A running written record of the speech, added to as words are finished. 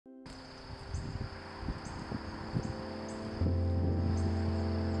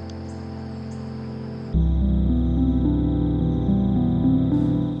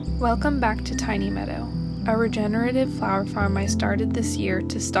Welcome back to Tiny Meadow, a regenerative flower farm I started this year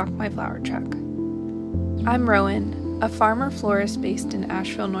to stock my flower truck. I'm Rowan, a farmer florist based in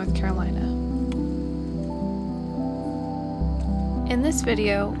Asheville, North Carolina. In this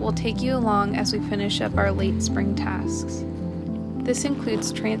video, we'll take you along as we finish up our late spring tasks. This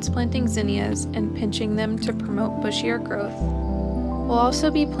includes transplanting zinnias and pinching them to promote bushier growth. We'll also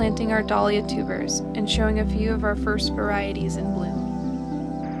be planting our Dahlia tubers and showing a few of our first varieties in bloom.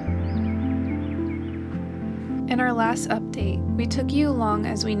 In our last update, we took you along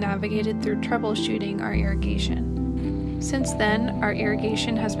as we navigated through troubleshooting our irrigation. Since then, our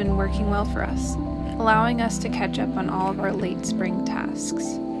irrigation has been working well for us, allowing us to catch up on all of our late spring tasks.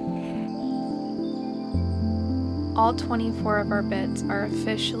 All 24 of our beds are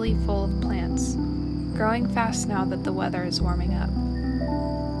officially full of plants, growing fast now that the weather is warming up.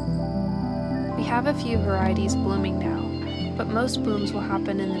 We have a few varieties blooming now, but most blooms will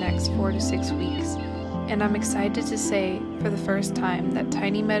happen in the next 4 to 6 weeks. And I'm excited to say, for the first time, that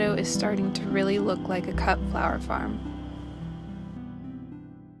Tiny Meadow is starting to really look like a cut flower farm.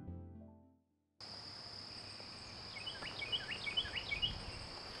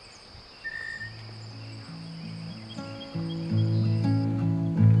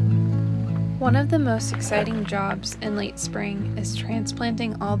 One of the most exciting jobs in late spring is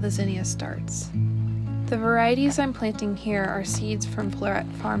transplanting all the zinnia starts. The varieties I'm planting here are seeds from Floret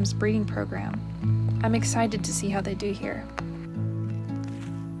Farm's breeding program. I'm excited to see how they do here.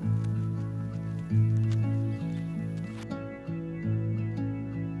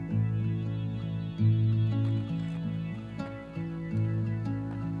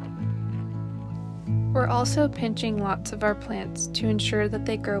 We're also pinching lots of our plants to ensure that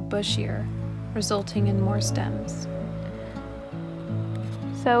they grow bushier, resulting in more stems.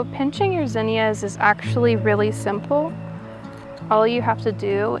 So pinching your zinnias is actually really simple. All you have to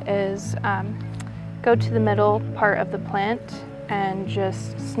do is go to the middle part of the plant and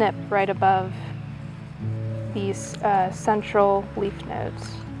just snip right above these central leaf nodes.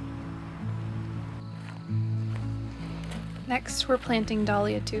 Next, we're planting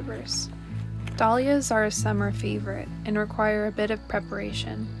Dahlia tubers. Dahlias are a summer favorite and require a bit of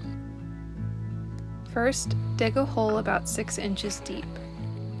preparation. First, dig a hole about 6 inches deep.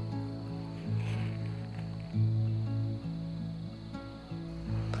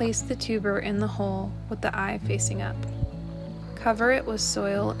 Place the tuber in the hole with the eye facing up. Cover it with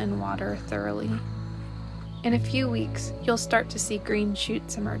soil and water thoroughly. In a few weeks, you'll start to see green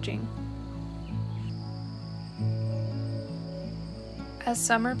shoots emerging. As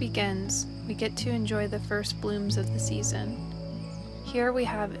summer begins, we get to enjoy the first blooms of the season. Here we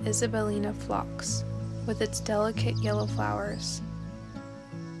have Isabellina phlox, with its delicate yellow flowers,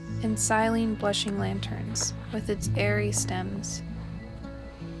 and Silene blushing lanterns, with its airy stems.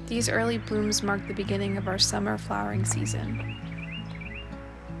 These early blooms mark the beginning of our summer flowering season.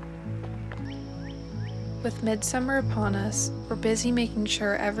 With midsummer upon us, we're busy making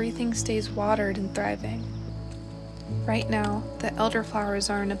sure everything stays watered and thriving. Right now, the elderflowers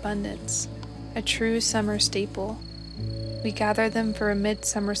are in abundance, a true summer staple. We gather them for a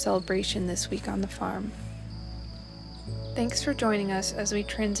midsummer celebration this week on the farm. Thanks for joining us as we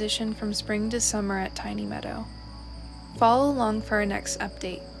transition from spring to summer at Tiny Meadow. Follow along for our next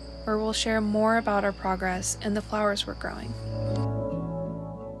update, where we'll share more about our progress and the flowers we're growing.